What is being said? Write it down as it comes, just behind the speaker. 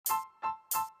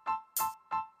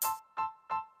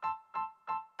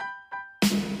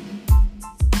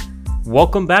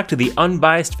Welcome back to the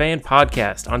Unbiased Fan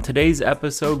Podcast. On today's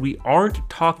episode, we aren't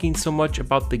talking so much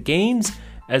about the games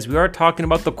as we are talking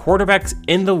about the quarterbacks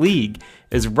in the league.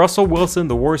 Is Russell Wilson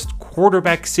the worst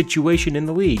quarterback situation in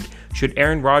the league? Should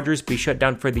Aaron Rodgers be shut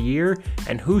down for the year?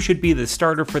 And who should be the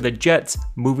starter for the Jets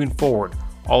moving forward?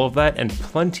 All of that and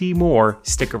plenty more.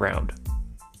 Stick around.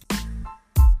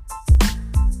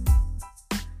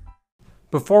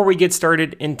 Before we get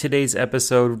started in today's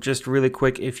episode, just really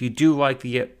quick, if you do like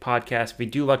the podcast, if you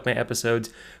do like my episodes,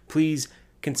 please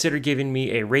consider giving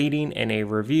me a rating and a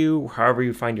review. However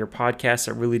you find your podcast,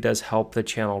 it really does help the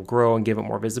channel grow and give it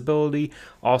more visibility.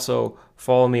 Also,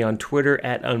 follow me on Twitter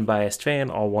at unbiasedfan,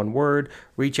 all one word.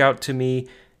 Reach out to me.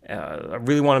 I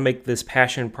really want to make this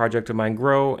passion project of mine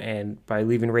grow, and by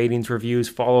leaving ratings, reviews,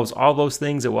 follows, all those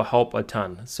things, it will help a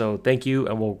ton. So thank you,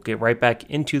 and we'll get right back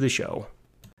into the show.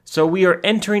 So we are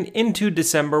entering into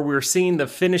December. We're seeing the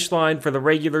finish line for the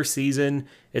regular season.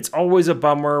 It's always a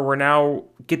bummer. We're now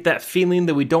get that feeling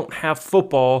that we don't have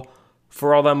football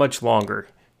for all that much longer.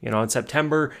 You know, in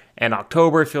September and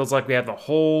October, it feels like we have the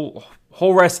whole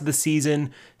rest of the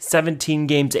season, 17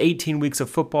 games, 18 weeks of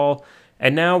football.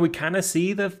 And now we kind of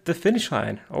see the finish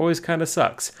line. Always kind of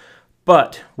sucks.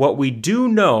 But what we do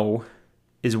know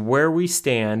is where we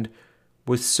stand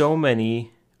with so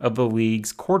many of the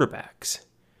league's quarterbacks.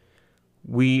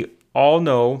 We all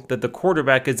know that the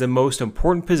quarterback is the most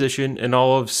important position in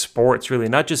all of sports, really,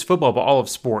 not just football, but all of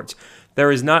sports.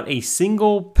 There is not a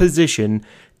single position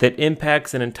that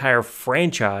impacts an entire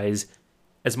franchise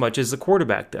as much as the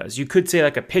quarterback does. You could say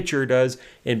like a pitcher does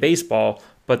in baseball,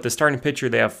 but the starting pitcher,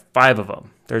 they have 5 of them.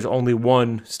 There's only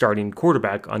one starting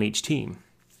quarterback on each team.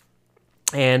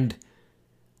 And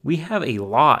we have a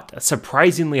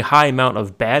surprisingly high amount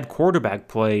of bad quarterback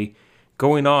play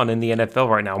going on in the NFL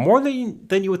right now, more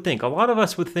than you would think. A lot of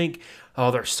us would think, oh,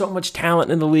 there's so much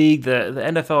talent in the league. The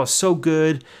NFL is so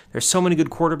good. There's so many good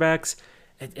quarterbacks.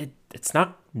 It's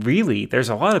not really. There's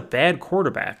a lot of bad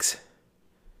quarterbacks.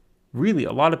 Really,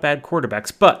 a lot of bad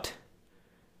quarterbacks. But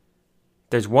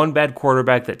there's one bad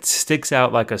quarterback that sticks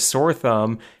out like a sore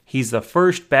thumb. He's the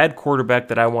first bad quarterback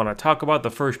that I want to talk about,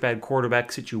 the first bad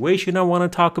quarterback situation I want to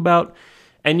talk about.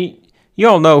 And you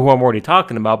all know who I'm already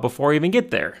talking about before I even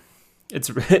get there.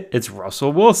 It's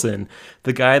Russell Wilson,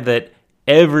 the guy that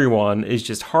everyone is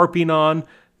just harping on,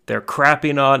 they're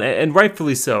crapping on, and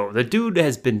rightfully so. The dude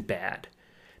has been bad.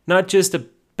 Not just a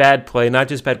bad play, not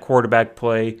just bad quarterback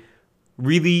play,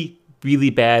 really, really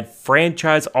bad,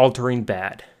 franchise-altering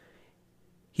bad.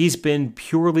 He's been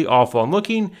purely awful. And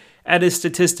looking at his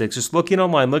statistics, just looking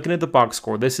online, looking at the box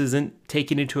score, this isn't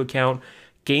taking into account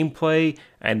gameplay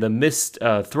and the missed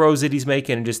throws that he's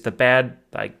making and just the bad,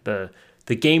 like the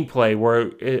gameplay where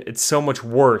it's so much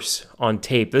worse on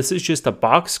tape. This is just a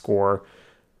box score.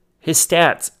 His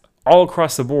stats all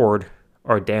across the board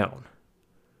are down.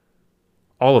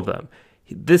 All of them.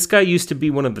 This guy used to be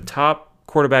one of the top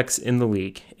quarterbacks in the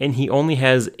league, and he only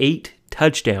has 8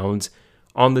 touchdowns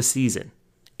on the season.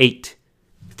 8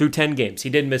 through 10 games. He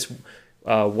did miss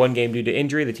one game due to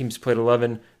injury. The team's played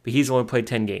 11, but he's only played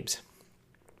 10 games.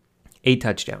 8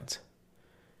 touchdowns.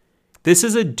 This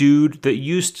is a dude that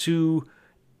used to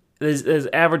has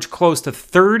averaged close to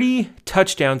 30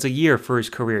 touchdowns a year for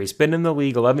his career. He's been in the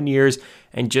league 11 years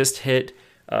and just hit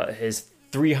his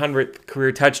 300th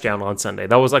career touchdown on Sunday.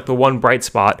 That was like the one bright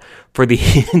spot for the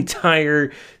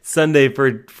entire Sunday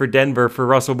for Denver, for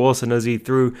Russell Wilson, as he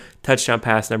threw touchdown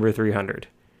pass number 300.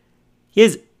 He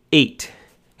has 8.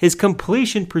 His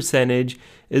completion percentage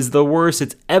is the worst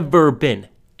it's ever been.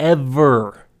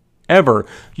 Ever.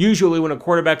 Usually when a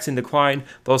quarterback's in decline,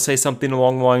 they'll say something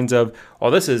along the lines of,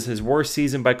 oh, this is his worst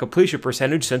season by completion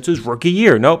percentage since his rookie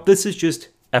year. Nope, this is just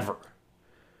ever.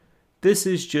 This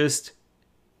is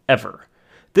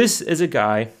a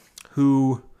guy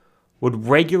who would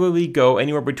regularly go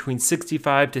anywhere between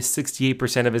 65 to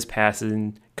 68% of his passes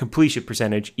in completion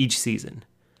percentage each season.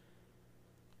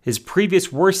 His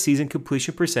previous worst season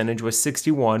completion percentage was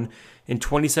 61 in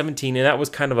 2017, and that was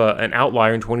kind of an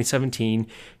outlier in 2017.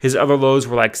 His other lows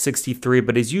were like 63,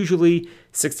 but he's usually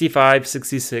 65,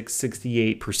 66,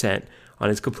 68% on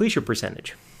his completion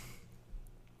percentage.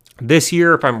 This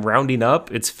year, if I'm rounding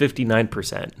up, it's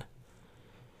 59%.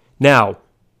 Now,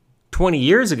 20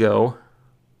 years ago,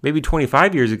 maybe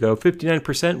 25 years ago,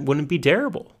 59% wouldn't be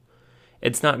terrible.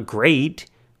 It's not great,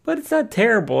 but it's not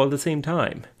terrible at the same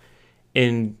time.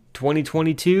 In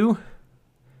 2022,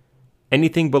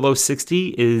 anything below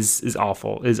 60 is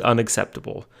awful, is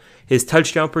unacceptable. His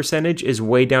touchdown percentage is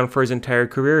way down for his entire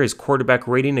career. His quarterback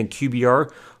rating and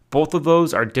QBR, both of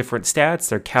those are different stats.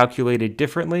 They're calculated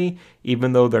differently,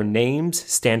 even though their names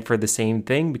stand for the same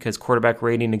thing, because quarterback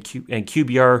rating and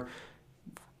QBR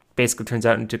basically turns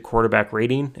out into quarterback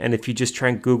rating. And if you just try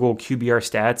and Google QBR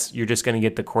stats, you're just going to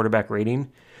get the quarterback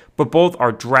rating. But both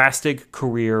are drastic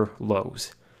career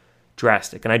lows.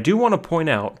 Drastic. And I do want to point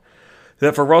out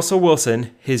that for Russell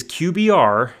Wilson, his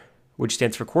QBR, which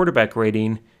stands for quarterback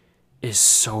rating, is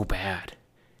so bad.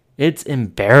 It's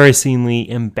embarrassingly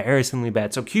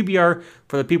bad. So QBR,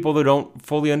 for the people that don't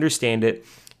fully understand it,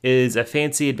 is a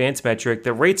fancy advanced metric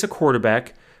that rates a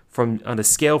quarterback on a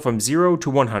scale from 0 to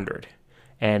 100.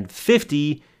 And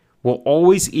 50 will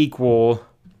always equal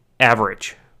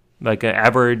average, like an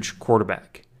average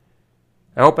quarterback.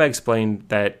 I hope I explained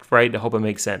that right. I hope it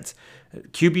makes sense.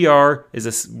 QBR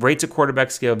rates a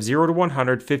quarterback scale of 0 to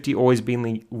 100, 50 always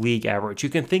being league average. You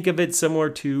can think of it similar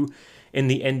to in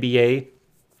the NBA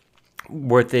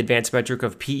with the advanced metric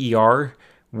of PER,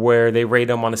 where they rate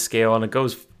them on a scale and it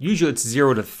goes, usually it's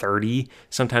 0 to 30.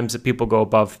 Sometimes people go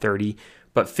above 30,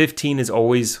 but 15 is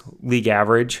always league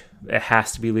average. It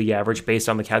has to be league average based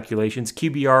on the calculations.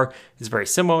 QBR is very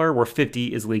similar, where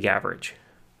 50 is league average.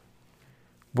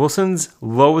 Wilson's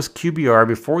lowest QBR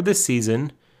before this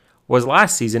season was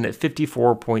last season at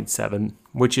 54.7,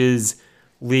 which is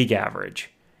league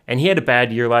average. And he had a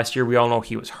bad year last year. We all know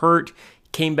he was hurt.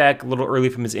 Came back a little early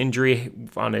from his injury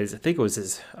on his, I think it was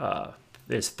his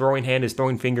throwing hand, his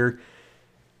throwing finger.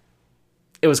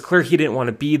 It was clear he didn't want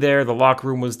to be there. The locker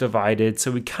room was divided.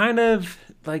 So we kind of,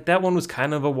 that one was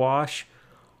kind of a wash.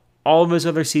 All of his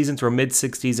other seasons were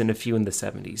mid-60s and a few in the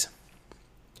 70s.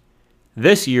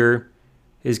 This year,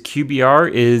 his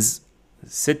QBR is,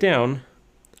 sit down,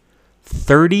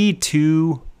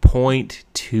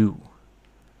 32.2.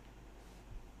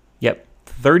 Yep,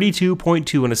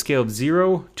 32.2 on a scale of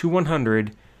 0 to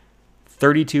 100,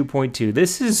 32.2.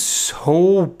 This is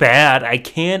so bad. I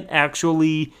can't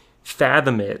actually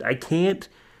fathom it. I can't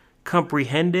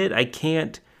comprehend it. I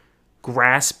can't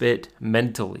grasp it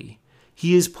mentally.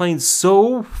 He is playing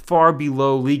so far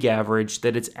below league average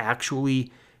that it's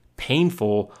actually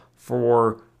painful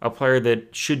for a player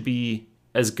that should be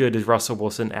as good as Russell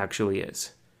Wilson actually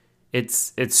is.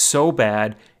 It's so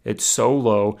bad. It's so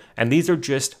low. And these are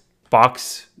just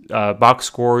box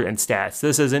score and stats.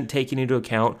 This isn't taking into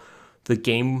account the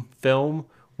game film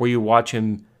where you watch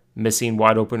him missing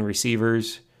wide open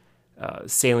receivers,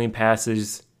 sailing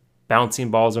passes, bouncing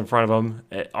balls in front of him.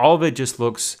 All of it just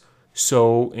looks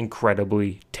so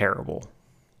incredibly terrible.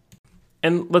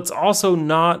 And let's also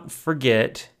not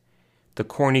forget the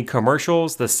corny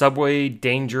commercials, the Subway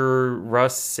Danger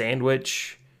Russ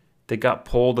sandwich that got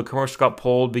pulled. The commercial got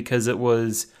pulled because it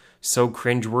was so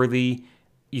cringeworthy.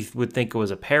 You would think it was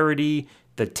a parody.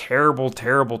 The terrible,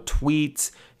 terrible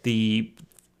tweets, the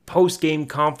post-game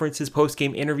conferences,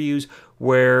 post-game interviews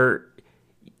where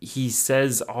he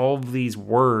says all of these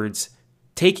words.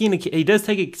 He does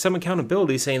take some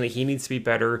accountability, saying that he needs to be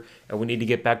better and we need to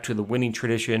get back to the winning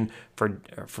tradition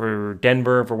for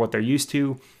Denver, for what they're used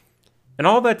to. And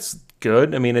all that's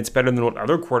good. I mean, it's better than what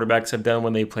other quarterbacks have done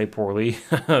when they play poorly.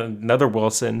 Another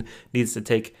Wilson needs to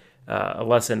take a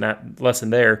lesson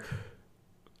there.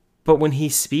 But when he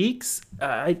speaks,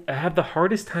 I have the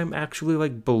hardest time actually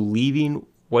believing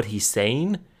what he's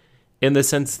saying, in the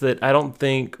sense that I don't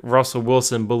think Russell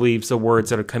Wilson believes the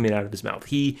words that are coming out of his mouth.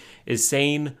 He is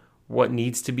saying what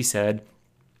needs to be said.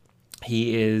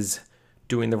 He is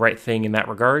doing the right thing in that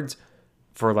regards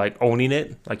for owning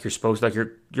it, like you're supposed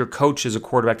to. Your coach is a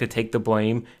quarterback to take the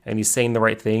blame, and he's saying the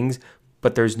right things,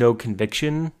 but there's no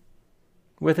conviction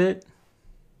with it.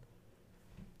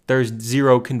 There's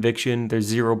zero conviction. There's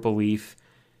zero belief.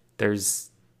 There's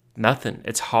nothing.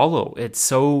 It's hollow. It's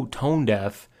so tone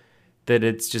deaf that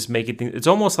it's just making things. It's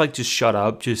almost like just shut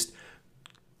up. Just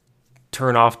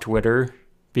turn off Twitter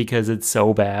because it's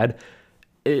so bad.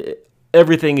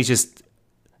 Everything is just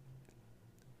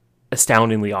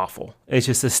astoundingly awful. It's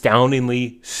just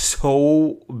astoundingly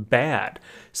so bad.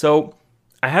 So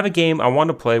I have a game I want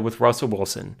to play with Russell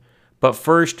Wilson. But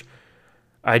first,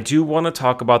 I do want to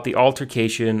talk about the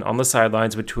altercation on the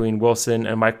sidelines between Wilson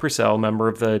and Mike Purcell, member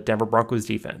of the Denver Broncos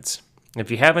defense. If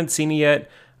you haven't seen it yet,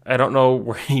 I don't know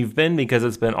where you've been because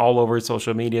it's been all over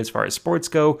social media as far as sports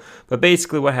go. But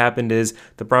basically what happened is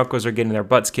the Broncos are getting their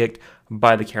butts kicked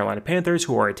by the Carolina Panthers,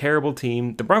 who are a terrible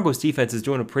team. The Broncos defense is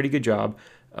doing a pretty good job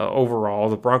overall.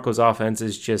 The Broncos offense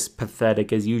is just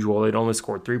pathetic as usual. They'd only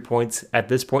scored 3 points at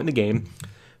this point in the game.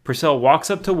 Purcell walks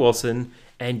up to Wilson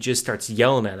and just starts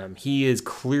yelling at him. He is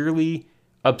clearly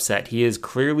upset. He is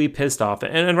clearly pissed off,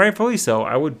 and rightfully so.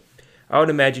 I would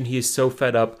imagine he is so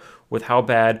fed up with how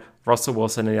bad Russell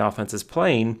Wilson and the offense is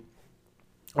playing.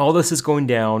 All this is going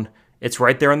down. It's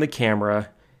right there on the camera.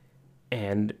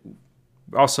 And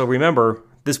also remember,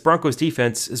 this Broncos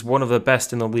defense is one of the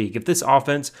best in the league. If this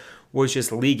offense was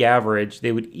just league average,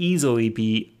 they would easily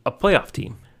be a playoff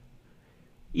team.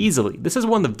 Easily. This is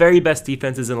one of the very best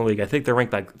defenses in the league. I think they're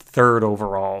ranked like 3rd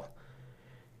overall.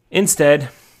 Instead,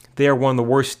 they are one of the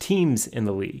worst teams in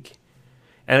the league.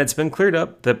 And it's been cleared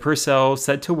up that Purcell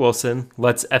said to Wilson,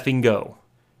 "Let's effing go."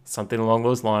 Something along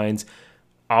those lines.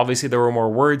 Obviously, there were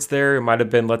more words there. It might have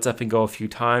been "let's effing go" a few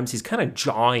times. He's kind of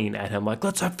jawing at him like,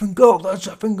 "Let's effing go, let's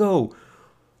effing go."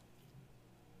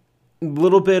 A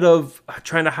little bit of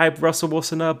trying to hype Russell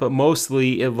Wilson up, but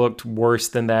mostly it looked worse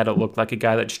than that. It looked like a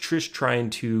guy that's just trying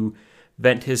to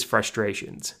vent his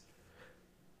frustrations.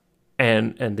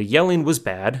 And the yelling was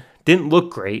bad. Didn't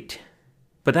look great.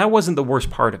 But that wasn't the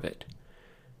worst part of it.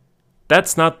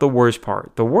 That's not the worst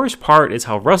part. The worst part is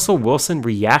how Russell Wilson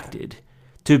reacted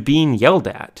to being yelled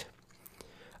at.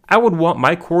 I would want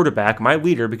my quarterback, my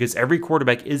leader, because every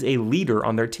quarterback is a leader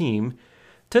on their team,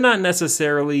 to not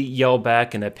necessarily yell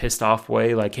back in a pissed off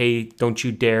way like, "Hey, don't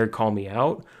you dare call me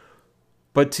out,"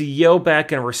 but to yell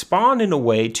back and respond in a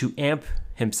way to amp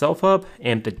himself up,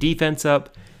 amp the defense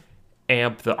up,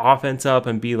 amp the offense up,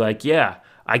 and be like, "Yeah,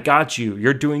 I got you.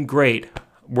 You're doing great.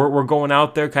 We're going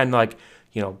out there," kind of like,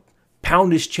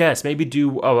 pound his chest. Maybe do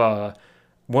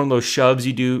one of those shoves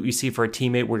you see for a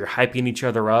teammate where you're hyping each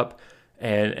other up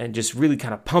and just really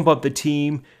kind of pump up the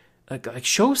team. Like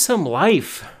show some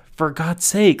life, for God's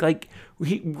sake.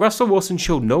 Russell Wilson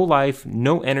showed no life,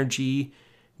 no energy,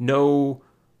 no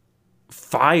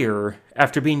fire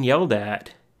after being yelled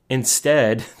at.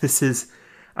 Instead,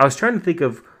 I was trying to think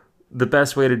of the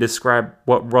best way to describe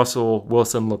what Russell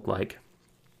Wilson looked like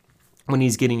when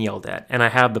he's getting yelled at, and I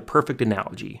have the perfect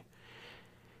analogy.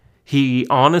 He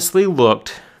honestly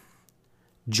looked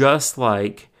just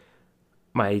like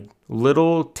my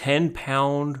little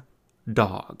 10-pound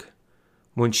dog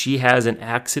when she has an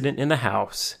accident in the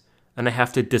house and I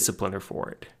have to discipline her for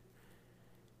it.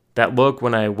 That look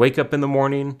when I wake up in the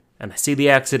morning and I see the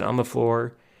accident on the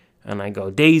floor and I go,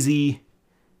 "Daisy,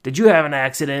 did you have an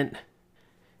accident?"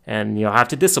 And I have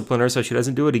to discipline her so she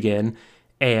doesn't do it again.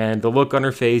 And the look on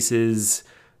her face is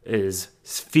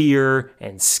fear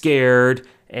and scared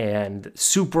and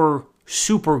super,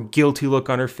 super guilty look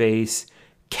on her face,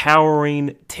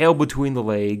 cowering, tail between the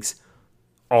legs,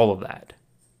 all of that.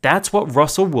 That's what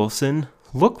Russell Wilson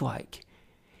looked like.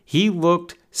 He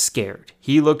looked scared.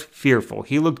 He looked fearful.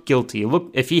 He looked guilty.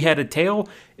 If he had a tail,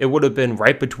 it would have been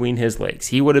right between his legs.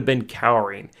 He would have been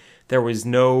cowering. There was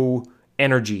no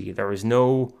energy. There was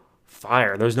no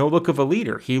fire. There was no look of a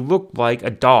leader. He looked like a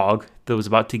dog that was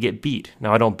about to get beat.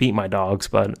 Now, I don't beat my dogs,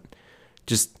 but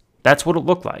just that's what it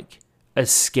looked like. A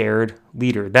scared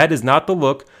leader. That is not the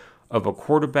look of a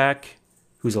quarterback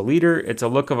who's a leader. It's a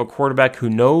look of a quarterback who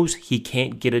knows he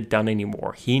can't get it done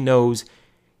anymore. He knows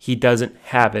he doesn't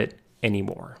have it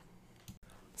anymore.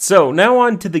 So now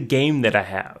on to the game that I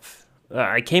have.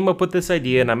 I came up with this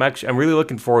idea, and I'm really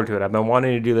looking forward to it. I've been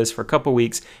wanting to do this for a couple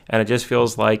weeks, and it just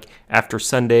feels like after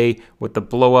Sunday with the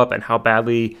blow up and how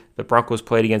badly the Broncos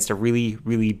played against a really,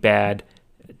 really bad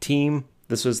team,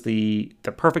 this was the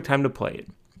perfect time to play it.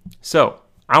 So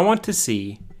I want to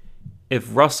see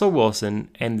if Russell Wilson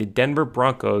and the Denver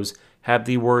Broncos have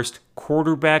the worst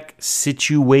quarterback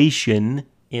situation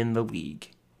in the league.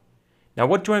 Now,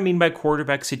 what do I mean by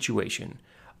quarterback situation?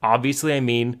 Obviously, I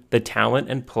mean the talent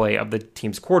and play of the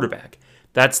team's quarterback.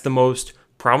 That's the most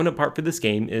prominent part for this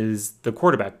game is the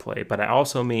quarterback play, but I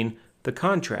also mean the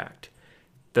contract,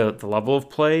 the level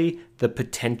of play, the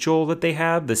potential that they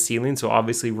have, the ceiling. So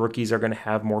obviously rookies are going to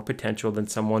have more potential than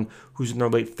someone who's in their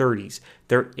late 30s,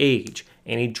 their age,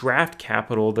 any draft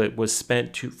capital that was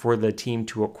spent for the team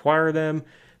to acquire them,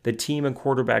 the team and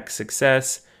quarterback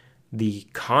success, the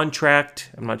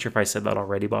contract. I'm not sure if I said that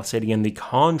already, but I'll say it again. The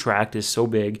contract is so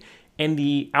big, and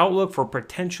the outlook for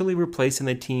potentially replacing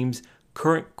the team's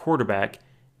current quarterback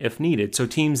if needed. So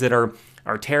teams that are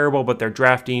terrible, but they're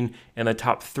drafting in the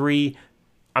top 3,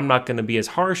 I'm not going to be as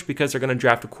harsh because they're going to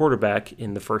draft a quarterback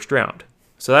in the first round.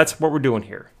 So that's what we're doing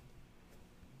here.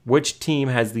 Which team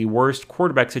has the worst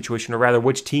quarterback situation, or rather,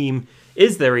 which team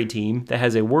is there a team that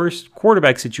has a worse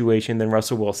quarterback situation than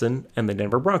Russell Wilson and the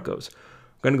Denver Broncos?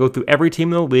 I'm going to go through every team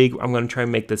in the league. I'm going to try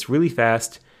and make this really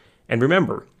fast. And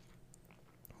remember,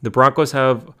 the Broncos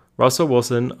have Russell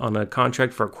Wilson on a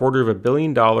contract for $250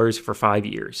 million for 5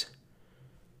 years.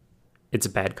 It's a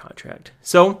bad contract.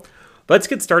 So let's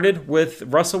get started with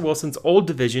Russell Wilson's old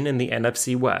division in the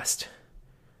NFC West.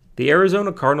 The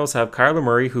Arizona Cardinals have Kyler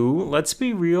Murray, who, let's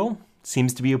be real,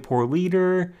 seems to be a poor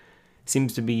leader,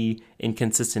 seems to be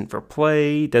inconsistent for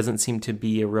play, doesn't seem to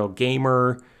be a real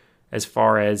gamer, as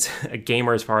far as a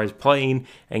gamer, as far as playing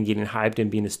and getting hyped and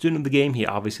being a student of the game. He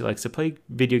obviously likes to play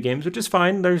video games, which is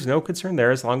fine. There's no concern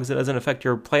there as long as it doesn't affect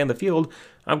your play on the field.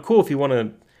 I'm cool if you want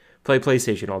to play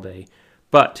PlayStation all day.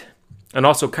 And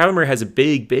also Kyler Murray has a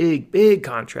big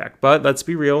contract. But let's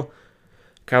be real.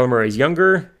 Kyler Murray is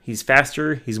younger. He's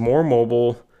faster. He's more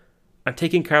mobile. I'm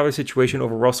taking Kyler's situation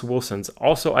over Russell Wilson's.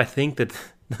 Also, I think that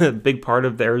the big part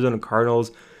of the Arizona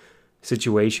Cardinals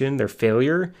situation, their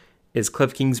failure, is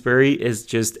Cliff Kingsbury is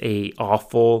just a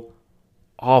awful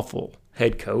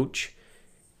head coach.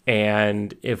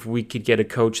 And if we could get a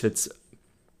coach that's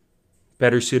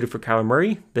better suited for Kyler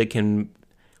Murray, they can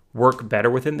work better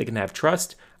with him, they can have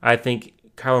trust, I think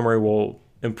Kyler Murray will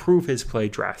improve his play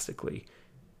drastically.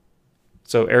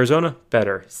 So Arizona,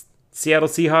 better. Seattle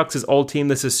Seahawks, his old team,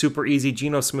 this is super easy.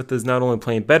 Geno Smith is not only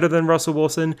playing better than Russell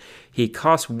Wilson, he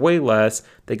costs way less.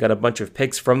 They got a bunch of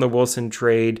picks from the Wilson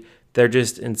trade. They're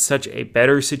just in such a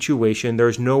better situation.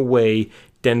 There's no way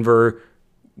Denver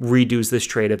redoes this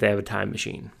trade if they have a time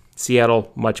machine.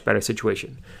 Seattle, much better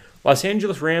situation. Los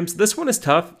Angeles Rams, this one is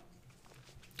tough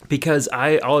because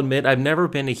I'll admit I've never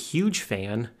been a huge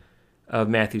fan of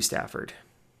Matthew Stafford.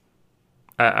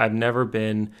 I've never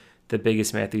been the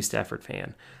biggest Matthew Stafford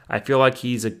fan. I feel like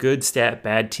he's a good stat,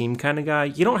 bad team kind of guy.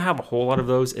 You don't have a whole lot of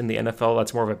those in the NFL.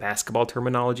 That's more of a basketball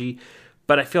terminology.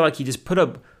 But I feel like he just put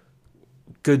up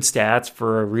good stats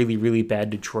for a really bad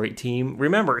Detroit team.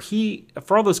 Remember,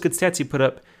 for all those good stats he put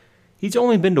up, he's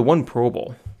only been to one Pro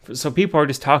Bowl. So people are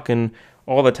just talking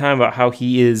all the time about how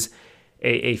he is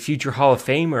a future Hall of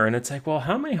Famer. And it's like, well,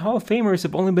 how many Hall of Famers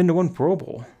have only been to one Pro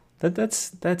Bowl?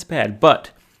 That's bad.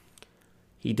 But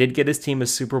he did get his team a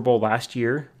Super Bowl last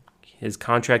year. His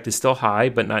contract is still high,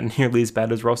 but not nearly as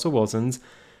bad as Russell Wilson's.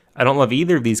 I don't love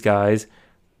either of these guys,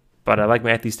 but I like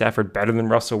Matthew Stafford better than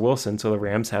Russell Wilson, so the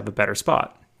Rams have a better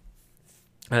spot.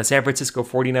 San Francisco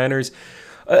 49ers.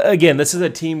 Again, this is a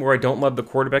team where I don't love the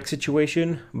quarterback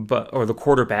situation, but the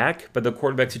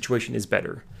quarterback situation is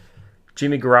better.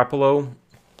 Jimmy Garoppolo,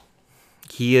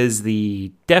 he is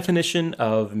the definition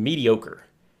of mediocre.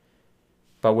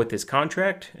 But with his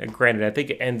contract, and granted, I think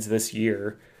it ends this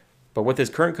year, but with his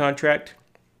current contract,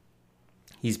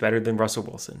 he's better than Russell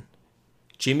Wilson.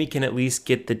 Jimmy can at least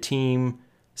get the team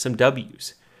some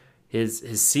W's.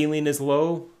 His ceiling is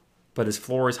low, but his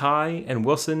floor is high, and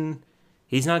Wilson,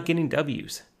 he's not getting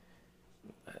W's.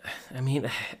 I mean,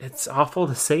 it's awful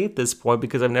to say at this point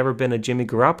because I've never been a Jimmy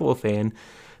Garoppolo fan,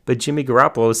 but Jimmy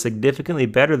Garoppolo is significantly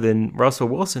better than Russell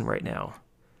Wilson right now.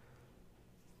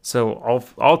 So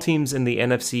all teams in the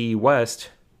NFC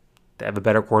West, they have a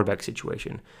better quarterback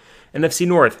situation. NFC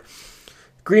North,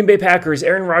 Green Bay Packers.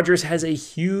 Aaron Rodgers has a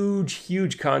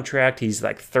huge contract. He's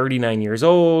like 39 years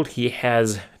old. He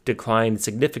has declined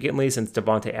significantly since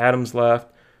Devontae Adams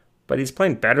left, but he's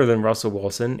playing better than Russell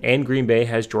Wilson. And Green Bay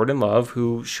has Jordan Love,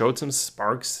 who showed some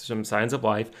sparks, some signs of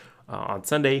life on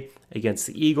Sunday against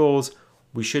the Eagles.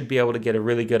 We should be able to get a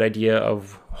really good idea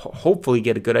of, hopefully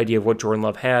get a good idea of what Jordan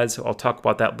Love has. I'll talk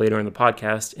about that later in the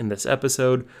podcast in this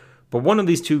episode. But one of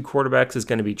these two quarterbacks is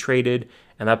going to be traded,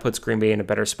 and that puts Green Bay in a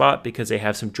better spot because they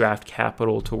have some draft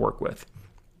capital to work with.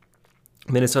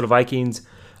 Minnesota Vikings,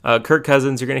 Kirk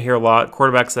Cousins, you're going to hear a lot.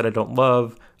 Quarterbacks that I don't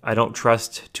love, I don't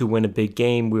trust to win a big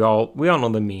game. We all know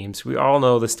the memes. We all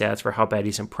know the stats for how bad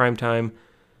he's in primetime.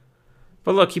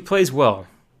 But look, he plays well.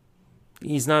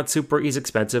 He's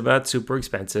expensive, not super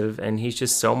expensive, and he's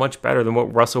just so much better than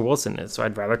what Russell Wilson is. So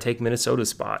I'd rather take Minnesota's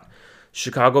spot.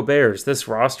 Chicago Bears, this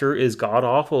roster is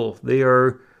god-awful. They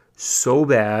are so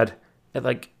bad at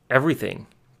like everything.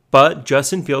 But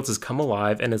Justin Fields has come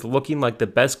alive and is looking like the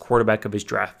best quarterback of his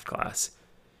draft class.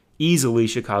 Easily,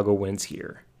 Chicago wins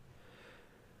here.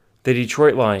 The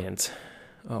Detroit Lions.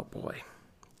 Oh boy.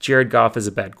 Jared Goff is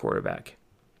a bad quarterback.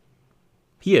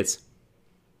 He is.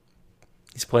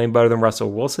 He's playing better than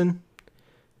Russell Wilson.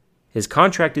 His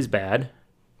contract is bad,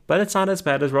 but it's not as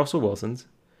bad as Russell Wilson's.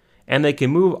 And they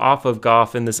can move off of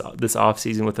Goff in this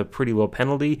offseason with a pretty low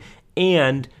penalty.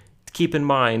 And keep in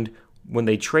mind, when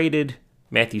they traded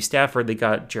Matthew Stafford, they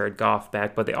got Jared Goff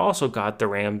back, but they also got the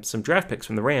Rams, some draft picks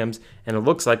from the Rams, and it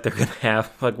looks like they're going to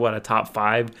have a top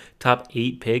 5, top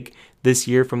 8 pick this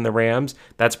year from the Rams.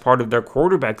 That's part of their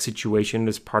quarterback situation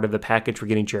as part of the package for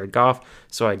getting Jared Goff.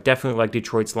 So I definitely like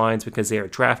Detroit's Lions because they are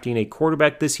drafting a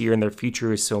quarterback this year and their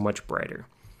future is so much brighter.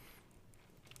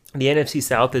 The NFC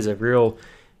South is a real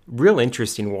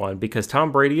interesting one because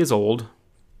Tom Brady is old,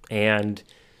 and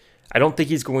I don't think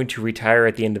he's going to retire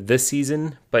at the end of this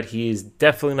season, but he is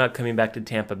definitely not coming back to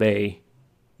Tampa Bay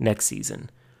next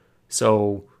season.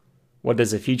 So what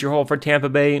does the future hold for Tampa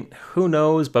Bay? Who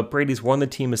knows, but Brady's won the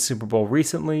team a Super Bowl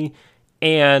recently,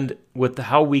 And with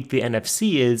how weak the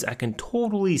NFC is, I can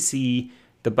totally see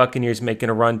the Buccaneers making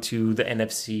a run to the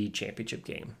NFC Championship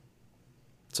game.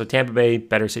 So Tampa Bay,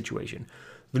 better situation.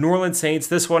 The New Orleans Saints,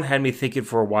 this one had me thinking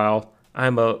for a while.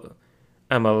 I'm a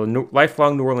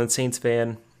lifelong New Orleans Saints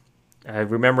fan. I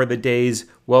remember the days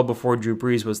well before Drew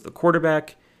Brees was the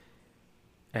quarterback.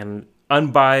 And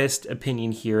unbiased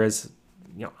opinion here is,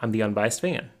 I'm the unbiased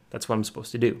fan. That's what I'm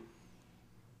supposed to do.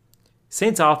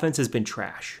 Saints offense has been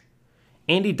trash.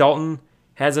 Andy Dalton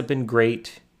hasn't been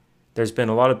great. There's been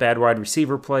a lot of bad wide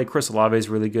receiver play. Chris Olave is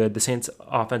really good. The Saints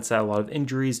offense had a lot of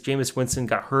injuries. Jameis Winston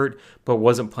got hurt, but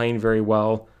wasn't playing very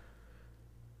well.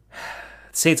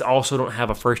 Saints also don't have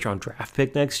a first-round draft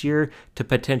pick next year to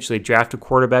potentially draft a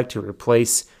quarterback to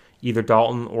replace either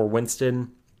Dalton or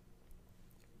Winston.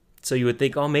 So you would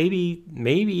think,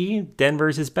 maybe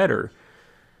Denver's is better.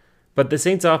 But the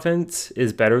Saints offense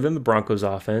is better than the Broncos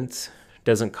offense.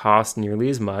 Doesn't cost nearly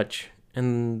as much.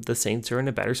 And the Saints are in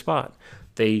a better spot.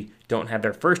 They don't have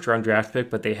their first-round draft pick,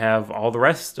 but they have all the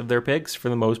rest of their picks for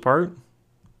the most part.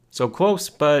 So close,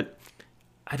 but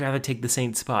I'd rather take the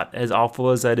Saints spot. As awful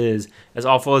as that is, as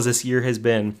awful as this year has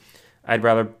been, I'd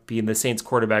rather be in the Saints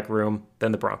quarterback room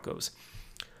than the Broncos.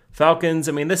 Falcons,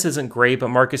 this isn't great, but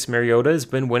Marcus Mariota has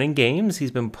been winning games.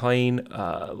 He's been playing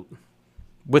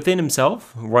within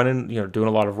himself, running, doing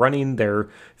a lot of running. They're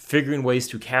figuring ways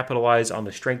to capitalize on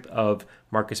the strength of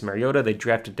Marcus Mariota. They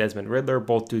drafted Desmond Ridder.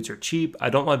 Both dudes are cheap. I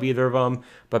don't love either of them,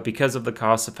 but because of the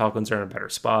cost, the Falcons are in a better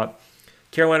spot.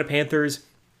 Carolina Panthers,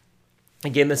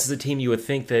 again, this is a team you would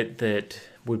think that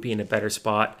would be in a better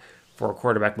spot for a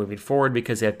quarterback moving forward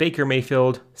because they have Baker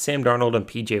Mayfield, Sam Darnold, and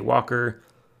P.J. Walker.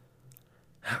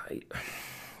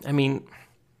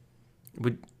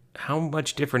 How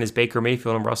much different is Baker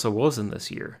Mayfield and Russell Wilson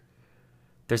this year?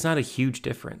 There's not a huge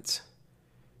difference.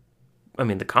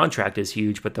 The contract is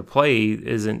huge, but the play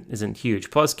isn't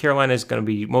huge. Plus, Carolina is going to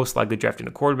be most likely drafting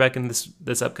a quarterback in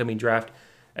this upcoming draft.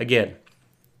 Again,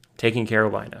 taking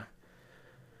Carolina.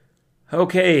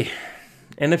 Okay,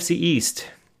 NFC East.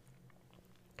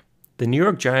 The New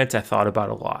York Giants I thought about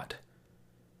a lot.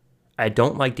 I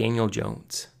don't like Daniel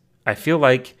Jones. I feel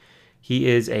like he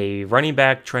is a running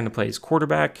back trying to play his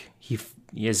quarterback. He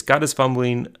has got his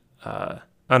fumbling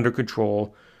under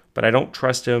control, but I don't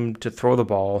trust him to throw the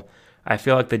ball. I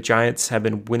feel like the Giants have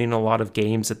been winning a lot of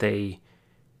games that they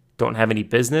don't have any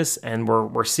business, and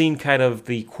we're seeing kind of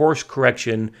the course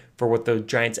correction for what the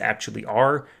Giants actually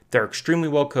are. They're extremely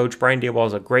well coached. Brian Daboll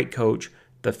is a great coach.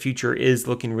 The future is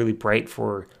looking really bright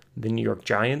for the New York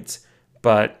Giants,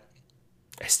 but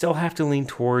I still have to lean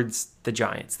towards the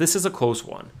Giants. This is a close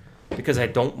one because I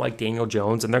don't like Daniel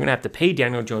Jones, and they're going to have to pay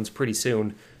Daniel Jones pretty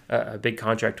soon a big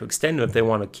contract to extend him if they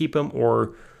want to keep him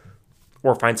or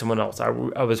find someone else. I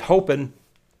was hoping,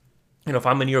 if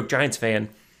I'm a New York Giants fan,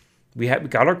 we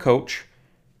got our coach.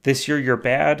 This year you're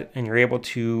bad, and you're able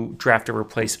to draft a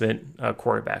replacement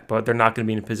quarterback, but they're not going to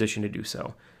be in a position to do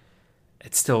so.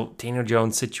 It's still, Daniel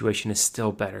Jones' situation is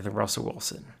still better than Russell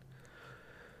Wilson.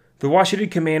 The Washington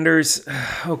Commanders,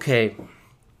 okay.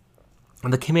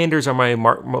 The Commanders are my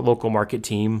local market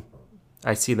team.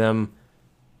 I see them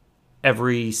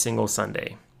every single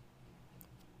Sunday.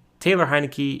 Taylor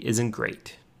Heineke isn't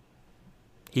great.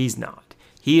 He's not.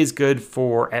 He is good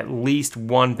for at least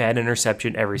one bad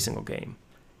interception every single game.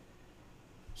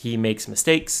 He makes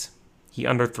mistakes. He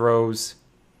underthrows.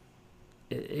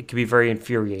 It can be very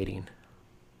infuriating.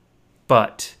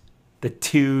 But the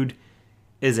dude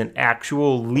is an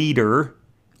actual leader,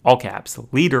 all caps,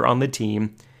 leader on the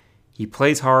team. He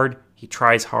plays hard. He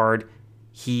tries hard.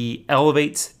 He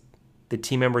elevates the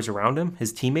team members around him,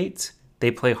 his teammates. They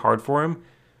play hard for him.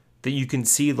 That you can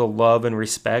see the love and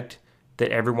respect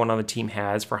that everyone on the team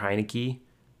has for Heineke.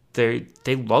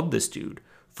 They love this dude.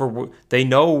 They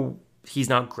know he's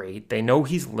not great. They know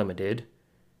he's limited.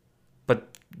 But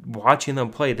watching them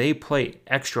play, they play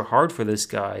extra hard for this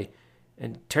guy.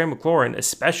 And Terry McLaurin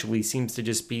especially seems to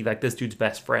just be like this dude's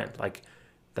best friend. Like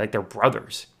they're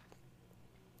brothers.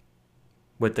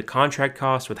 With the contract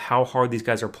cost, with how hard these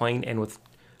guys are playing, and with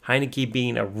Heineke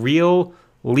being a real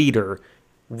leader,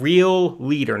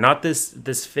 not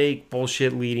this fake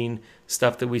bullshit leading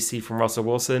stuff that we see from Russell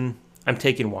Wilson, I'm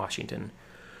taking Washington.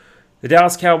 The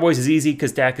Dallas Cowboys is easy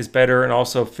because Dak is better, and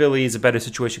also Philly is a better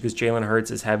situation because Jalen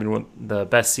Hurts is having one of the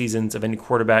best seasons of any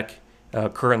quarterback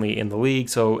currently in the league.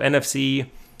 So NFC,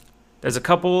 there's a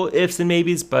couple ifs and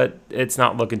maybes, but it's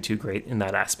not looking too great in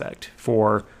that aspect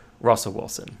for Russell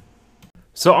Wilson.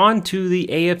 So on to the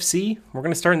AFC. We're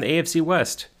going to start in the AFC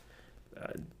West.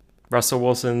 Russell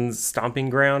Wilson's stomping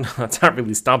ground. It's not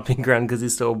really stomping ground because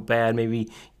he's so bad. Maybe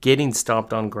getting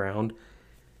stomped on ground.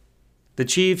 The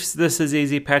Chiefs, this is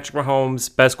easy. Patrick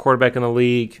Mahomes, best quarterback in the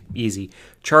league, easy.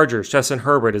 Chargers, Justin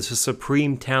Herbert is a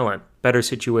supreme talent, better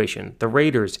situation. The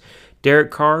Raiders,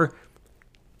 Derek Carr,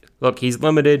 look, he's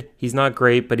limited, he's not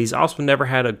great, but he's also never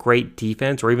had a great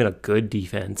defense or even a good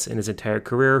defense in his entire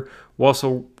career.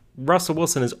 Russell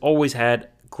Wilson has always had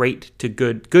great to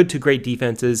good to great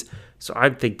defenses, so I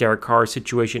think Derek Carr's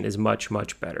situation is much,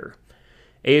 much better.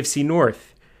 AFC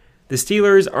North, the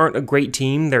Steelers aren't a great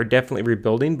team. They're definitely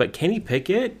rebuilding, but Kenny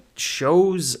Pickett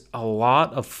shows a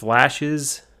lot of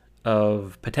flashes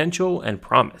of potential and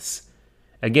promise.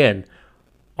 Again,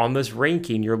 on this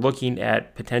ranking, you're looking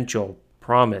at potential,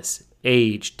 promise,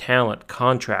 age, talent,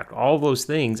 contract, all those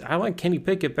things. I like Kenny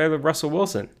Pickett better than Russell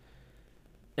Wilson.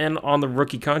 And on the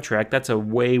rookie contract, that's a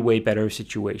way, way better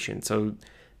situation. So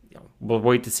we'll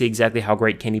wait to see exactly how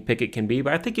great Kenny Pickett can be,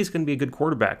 but I think he's going to be a good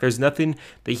quarterback. There's nothing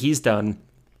that he's done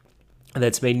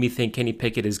that's made me think Kenny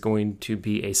Pickett is going to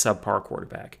be a subpar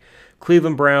quarterback.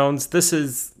 Cleveland Browns, this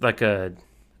is like a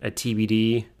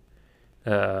TBD,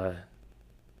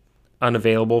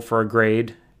 unavailable for a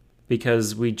grade,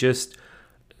 because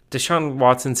Deshaun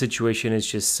Watson's situation is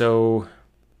just so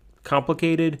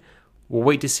complicated. We'll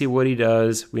wait to see what he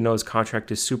does. We know his contract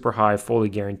is super high, fully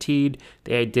guaranteed.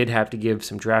 They did have to give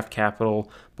some draft capital,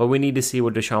 but we need to see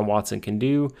what Deshaun Watson can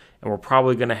do, and we're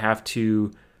probably going to have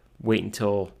to wait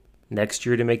until next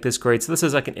year to make this grade. So this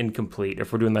is like an incomplete.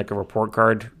 If we're doing like a report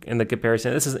card in the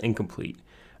comparison, this is incomplete.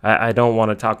 I don't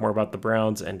want to talk more about the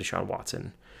Browns and Deshaun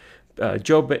Watson. For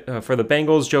the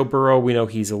Bengals, Joe Burrow, we know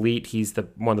he's elite. He's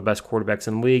one of the best quarterbacks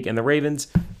in the league. And the Ravens,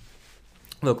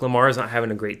 look, Lamar is not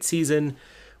having a great season.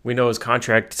 We know his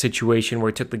contract situation where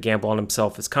he took the gamble on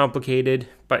himself is complicated,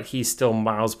 but he's still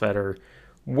miles better,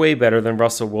 way better than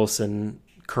Russell Wilson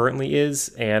currently is,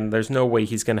 and there's no way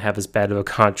he's going to have as bad of a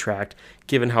contract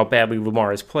given how badly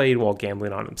Lamar has played while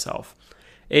gambling on himself.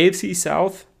 AFC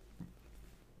South,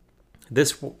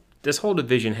 this whole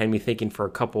division had me thinking for a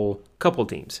couple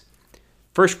teams.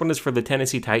 First one is for the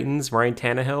Tennessee Titans, Ryan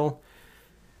Tannehill.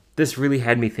 This really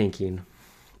had me thinking.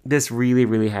 This really,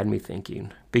 really had me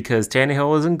thinking, because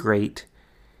Tannehill isn't great.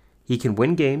 He can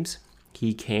win games.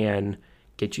 He can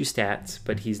get you stats,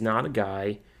 but he's not a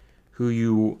guy who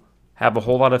you have a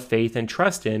whole lot of faith and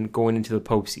trust in going into the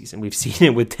postseason. We've seen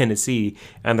it with Tennessee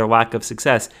and their lack of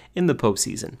success in the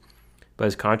postseason. But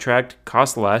his contract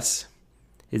costs less.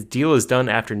 His deal is done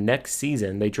after next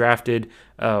season. They drafted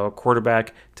a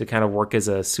quarterback to kind of work as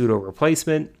a pseudo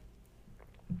replacement.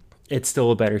 It's still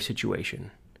a better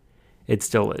situation. It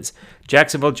still is.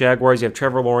 Jacksonville Jaguars, you have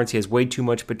Trevor Lawrence. He has way too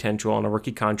much potential on a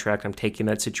rookie contract. I'm taking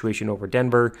that situation over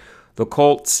Denver. The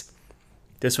Colts,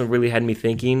 this one really had me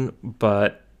thinking,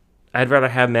 but I'd rather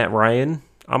have Matt Ryan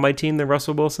on my team than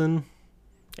Russell Wilson.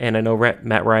 And I know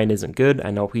Matt Ryan isn't good.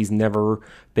 I know he's never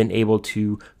been able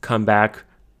to come back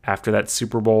after that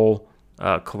Super Bowl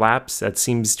collapse. That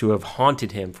seems to have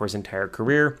haunted him for his entire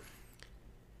career.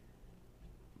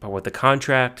 But with the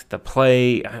contract, the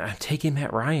play, I'm taking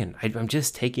Matt Ryan. I'm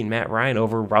just taking Matt Ryan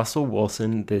over Russell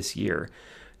Wilson this year.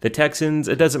 The Texans,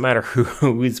 it doesn't matter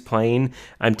who is playing.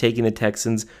 I'm taking the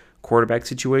Texans quarterback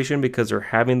situation because they're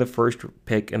having the first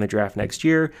pick in the draft next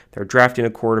year. They're drafting a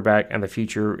quarterback, and the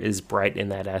future is bright in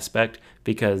that aspect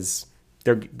because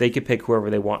they could pick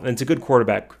whoever they want. And it's a good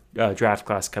quarterback draft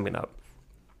class coming up.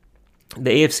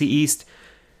 The AFC East,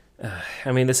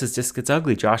 this gets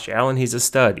ugly. Josh Allen, he's a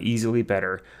stud, easily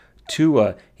better.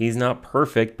 Tua, he's not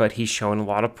perfect, but he's shown a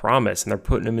lot of promise, and they're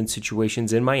putting him in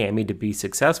situations in Miami to be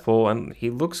successful, and he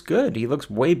looks good. He looks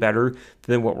way better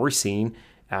than what we're seeing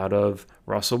out of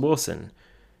Russell Wilson.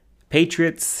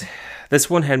 Patriots, this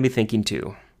one had me thinking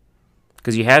too,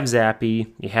 because you have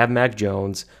Zappy, you have Mac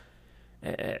Jones,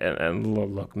 and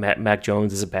look, Mac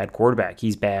Jones is a bad quarterback.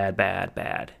 He's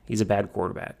bad. He's a bad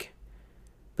quarterback.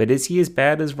 But is he as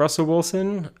bad as Russell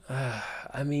Wilson?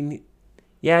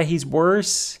 Yeah, he's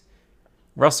worse.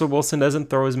 Russell Wilson doesn't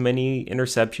throw as many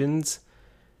interceptions,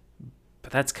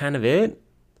 but that's kind of it.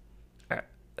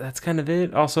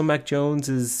 Also, Mac Jones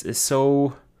is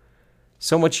so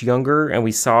much younger, and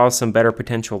we saw some better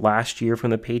potential last year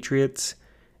from the Patriots.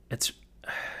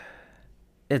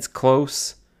 It's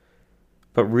close,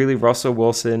 but really Russell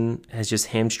Wilson has just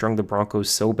hamstrung the Broncos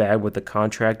so bad with the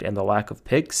contract and the lack of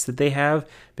picks that they have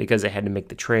because they had to make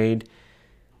the trade.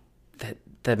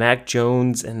 That Mac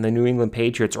Jones and the New England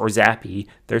Patriots, or Zappy,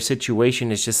 their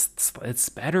situation is just, it's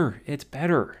better. It's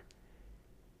better.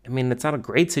 It's not a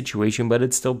great situation, but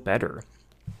it's still better.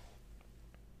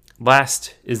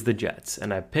 Last is the Jets,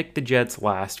 and I picked the Jets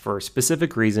last for a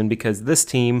specific reason, because this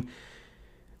team,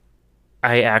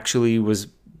 I actually was,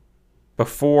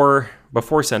 before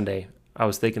Sunday, I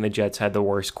was thinking the Jets had the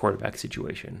worst quarterback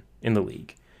situation in the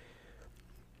league.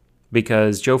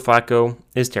 Because Joe Flacco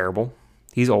is terrible.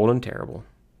 He's old and terrible.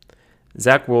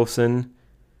 Zach Wilson,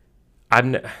 I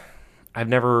don't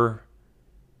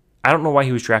know why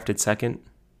he was drafted second.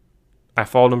 I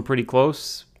followed him pretty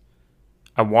close.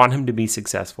 I want him to be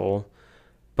successful,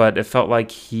 but it felt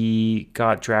like he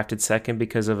got drafted second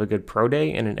because of a good pro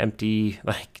day and an empty,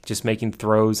 just making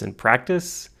throws in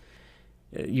practice.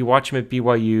 You watch him at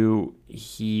BYU,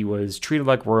 he was treated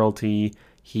like royalty.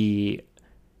 He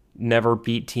never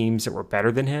beat teams that were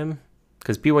better than him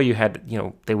because BYU had,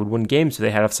 they would win games, so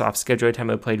they had a soft schedule. Every time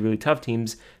they played really tough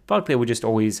teams, felt like they would just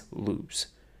always lose.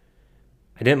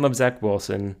 I didn't love Zach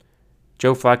Wilson.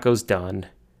 Joe Flacco's done.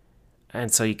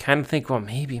 And so you kind of think, well,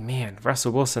 maybe,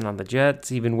 Russell Wilson on the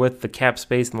Jets, even with the cap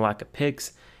space and the lack of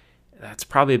picks, that's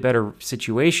probably a better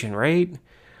situation, right?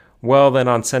 Well, then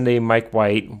on Sunday, Mike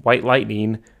White, White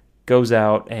Lightning, goes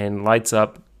out and lights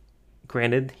up.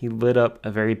 Granted, he lit up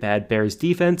a very bad Bears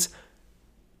defense,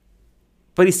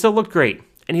 but he still looked great.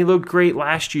 And he looked great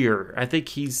last year. I think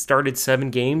he started 7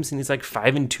 games, and he's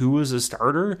 5-2 as a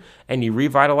starter. And he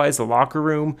revitalized the locker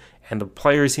room, and the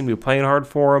players seem to be playing hard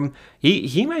for him.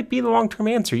 He might be the long-term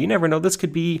answer. You never know. This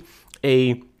could be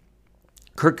a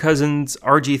Kirk Cousins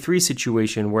RG3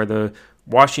 situation where the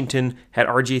Washington had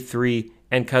RG3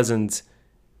 and Cousins,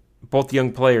 both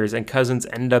young players, and Cousins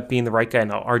ended up being the right guy.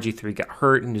 Now RG3 got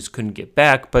hurt and just couldn't get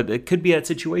back, but it could be that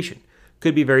situation.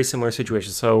 Could be a very similar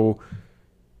situation. So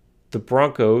the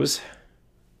Broncos,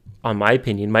 on my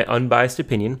opinion, my unbiased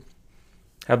opinion,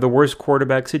 have the worst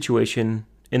quarterback situation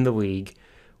in the league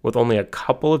with only a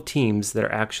couple of teams that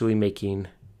are actually making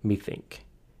me think.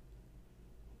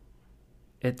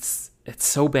 It's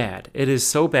so bad. It is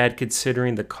so bad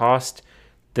considering the cost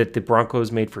that the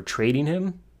Broncos made for trading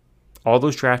him, all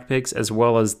those draft picks, as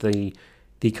well as the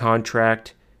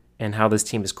contract and how this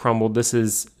team has crumbled. This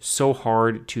is so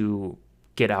hard to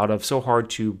get out of, so hard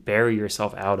to bury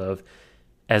yourself out of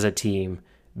as a team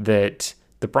that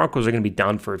the Broncos are going to be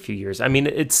done for a few years. I mean,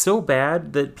 it's so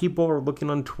bad that people are looking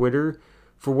on Twitter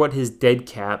for what his dead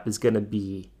cap is going to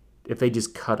be if they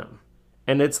just cut him.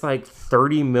 And it's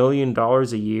 $30 million a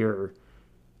year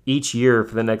each year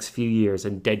for the next few years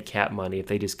in dead cap money if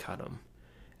they just cut him.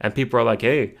 And people are like,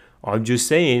 hey, I'm just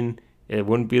saying it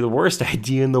wouldn't be the worst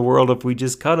idea in the world if we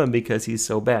just cut him because he's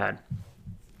so bad.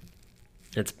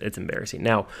 It's embarrassing.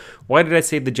 Now, why did I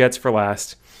save the Jets for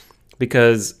last?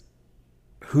 Because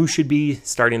who should be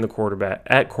starting the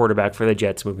quarterback for the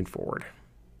Jets moving forward?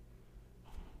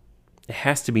 It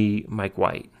has to be Mike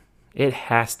White. It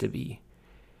has to be.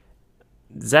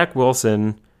 Zach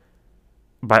Wilson,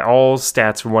 by all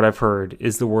stats from what I've heard,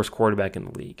 is the worst quarterback in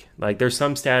the league. There's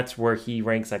some stats where he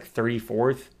ranks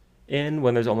 34th in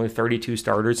when there's only 32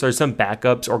 starters. So there's some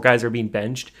backups or guys that are being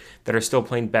benched that are still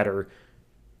playing better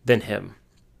than him.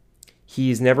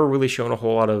 He's never really shown a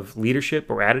whole lot of leadership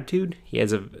or attitude. He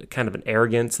has a kind of an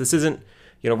arrogance. This isn't,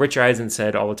 Rich Eisen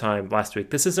said all the time last week,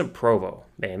 this isn't Provo,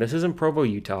 man. This isn't Provo,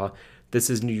 Utah. This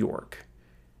is New York.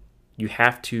 You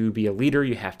have to be a leader.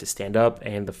 You have to stand up.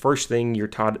 And the first thing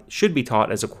should be taught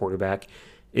as a quarterback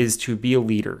is to be a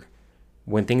leader.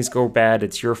 When things go bad,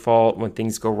 it's your fault. When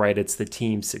things go right, it's the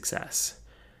team's success.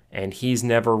 And he's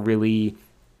never really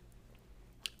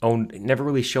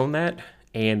shown that.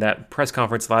 And that press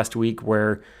conference last week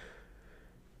where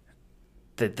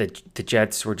the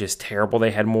Jets were just terrible.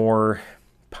 They had more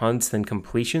punts than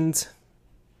completions.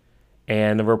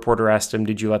 And the reporter asked him,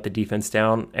 did you let the defense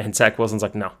down? And Zach Wilson's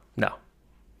like, no.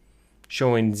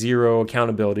 Showing zero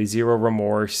accountability, zero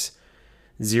remorse,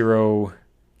 zero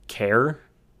care.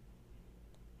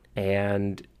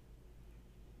 And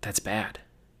that's bad.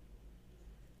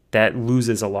 That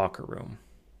loses a locker room.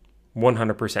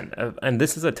 100%. And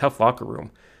this is a tough locker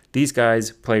room. These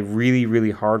guys play really,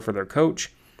 really hard for their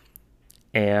coach.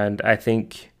 And I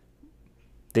think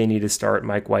they need to start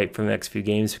Mike White for the next few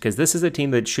games because this is a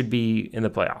team that should be in the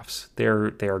playoffs. They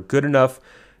are good enough.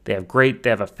 They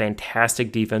have a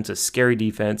fantastic defense, a scary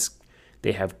defense.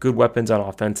 They have good weapons on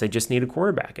offense. They just need a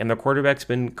quarterback. And the quarterback's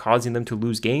been causing them to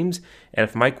lose games. And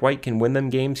if Mike White can win them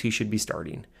games, he should be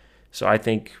starting. So I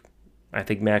think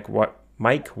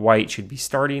Mike White should be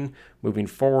starting moving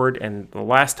forward. And the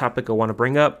last topic I want to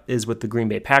bring up is with the Green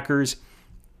Bay Packers.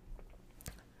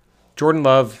 Jordan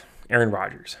Love, Aaron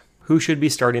Rodgers. Who should be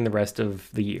starting the rest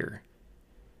of the year?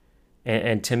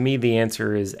 And to me, the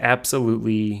answer is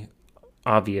absolutely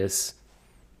obvious.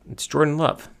 It's Jordan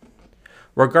Love.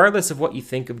 Regardless of what you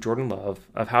think of Jordan Love,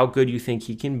 of how good you think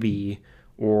he can be,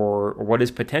 or what his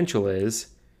potential is,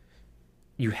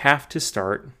 you have to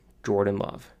start Jordan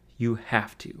Love. You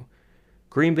have to.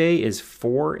 Green Bay is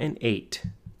 4-8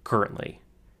 currently.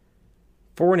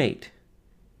 4-8.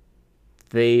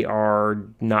 They are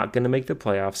not going to make the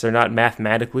playoffs. They're not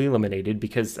mathematically eliminated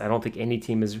because I don't think any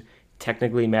team is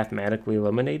technically mathematically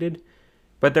eliminated,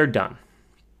 but they're done.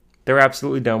 They're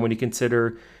absolutely done when you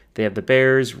consider they have the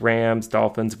Bears, Rams,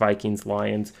 Dolphins, Vikings,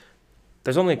 Lions.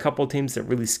 There's only a couple of teams that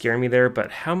really scare me there,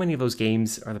 but how many of those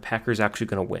games are the Packers actually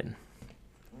going to win?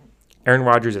 Aaron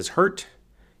Rodgers is hurt.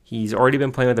 He's already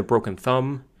been playing with a broken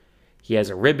thumb. He has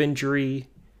a rib injury.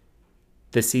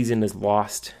 The season is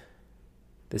lost.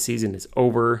 The season is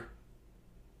over.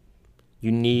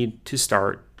 You need to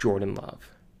start Jordan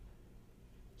Love.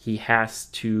 He has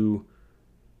to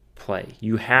play.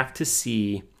 You have to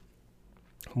see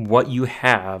what you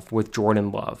have with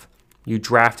Jordan Love. You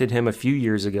drafted him a few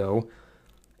years ago,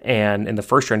 and in the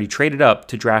first round, you traded up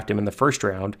to draft him in the first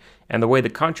round. And the way the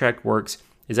contract works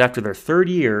is after their third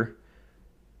year,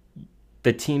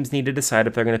 the teams need to decide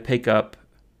if they're going to pick up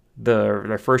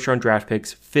their first round draft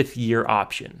pick's fifth year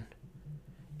option.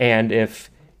 And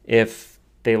if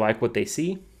they like what they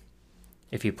see,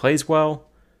 if he plays well,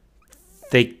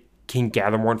 they can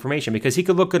gather more information because he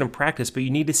could look good in practice, but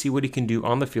you need to see what he can do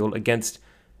on the field against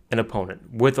an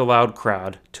opponent with a loud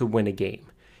crowd to win a game.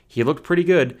 He looked pretty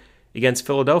good against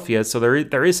Philadelphia, so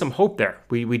there is some hope there.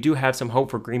 We do have some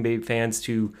hope for Green Bay fans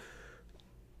to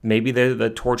maybe the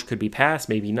torch could be passed,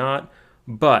 maybe not,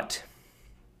 but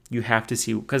you have to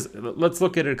see, because let's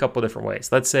look at it a couple different ways.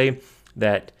 Let's say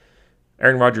that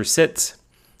Aaron Rodgers sits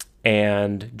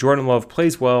and Jordan Love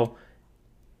plays well,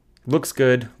 looks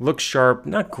good, looks sharp,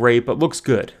 not great, but looks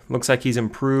good. Looks like he's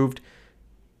improved.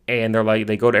 And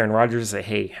they go to Aaron Rodgers and say,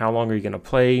 hey, how long are you going to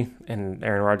play? And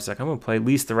Aaron Rodgers is like, I'm going to play at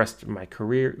least the rest of my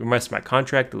career, the rest of my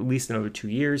contract, at least another 2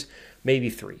 years, maybe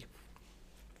 3.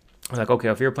 I'm like, okay,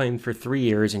 if you're playing for 3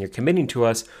 years and you're committing to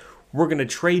us, we're going to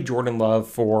trade Jordan Love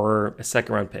for a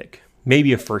second-round pick,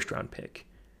 maybe a first-round pick.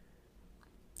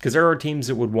 Because there are teams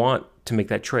that would want to make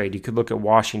that trade. You could look at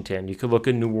Washington. You could look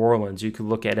at New Orleans. You could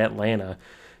look at Atlanta.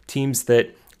 Teams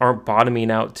that aren't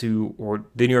bottoming out to, or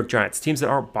the New York Giants, teams that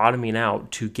aren't bottoming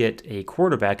out to get a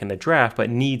quarterback in the draft but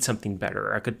need something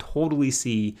better. I could totally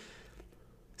see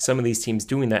some of these teams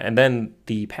doing that. And then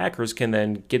the Packers can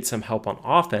then get some help on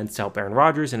offense to help Aaron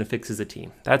Rodgers, and it fixes the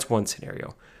team. That's one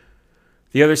scenario.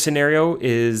 The other scenario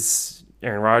is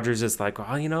Aaron Rodgers is like, well,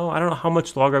 I don't know how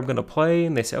much longer I'm going to play.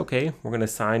 And they say, okay, we're going to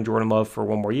sign Jordan Love for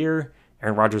 1 more year.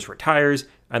 Aaron Rodgers retires,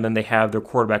 and then they have their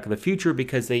quarterback of the future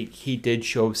because he did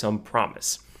show some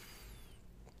promise.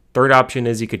 Third option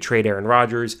is you could trade Aaron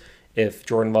Rodgers if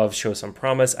Jordan Love shows some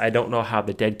promise. I don't know how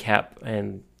the dead cap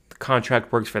and the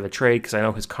contract works for the trade because I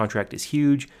know his contract is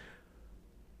huge.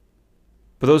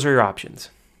 But those are your options.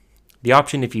 The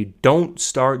option if you don't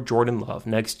start Jordan Love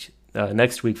next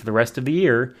week for the rest of the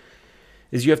year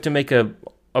is you have to make a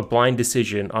blind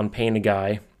decision on paying a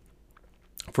guy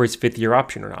for his 5th year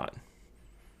option or not.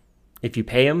 If you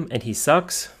pay him and he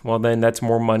sucks, well, then that's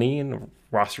more money in a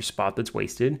roster spot that's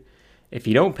wasted. If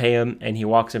you don't pay him and he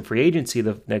walks in free agency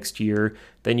the next year,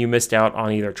 then you missed out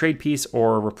on either a trade piece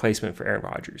or a replacement for Aaron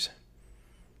Rodgers.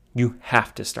 You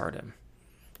have to start him.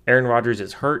 Aaron Rodgers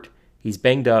is hurt. He's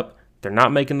banged up. They're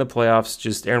not making the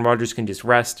playoffs. Aaron Rodgers can just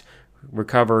rest,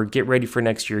 recover, get ready for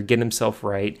next year, get himself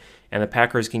right, and the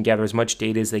Packers can gather as much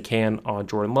data as they can on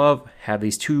Jordan Love, have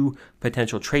these 2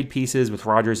 potential trade pieces with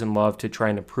Rodgers and Love to try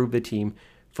and improve the team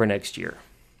for next year.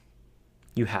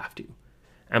 You have to.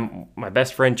 And my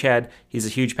best friend, Chad, he's a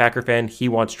huge Packer fan. He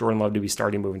wants Jordan Love to be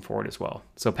starting moving forward as well.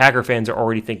 So Packer fans are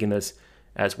already thinking this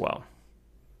as well.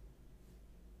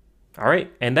 All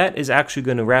right, and that is actually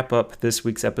going to wrap up this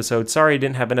week's episode. Sorry I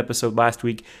didn't have an episode last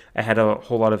week. I had a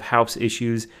whole lot of house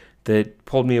issues that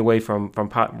pulled me away from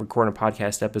recording a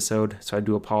podcast episode, so I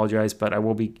do apologize, but I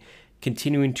will be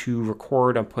continuing to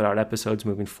record and put out episodes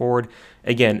moving forward.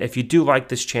 Again, if you do like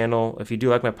this channel, if you do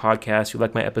like my podcast, you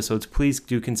like my episodes, please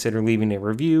do consider leaving a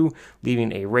review,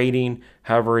 leaving a rating,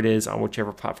 however it is on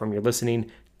whichever platform you're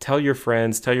listening. Tell your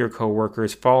friends, tell your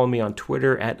coworkers, follow me on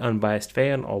Twitter at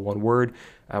unbiasedfan, all one word.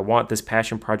 I want this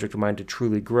passion project of mine to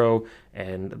truly grow,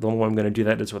 and the only way I'm going to do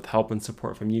that is with help and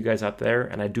support from you guys out there,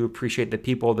 and I do appreciate the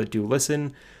people that do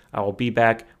listen. I will be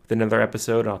back with another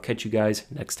episode, and I'll catch you guys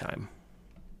next time.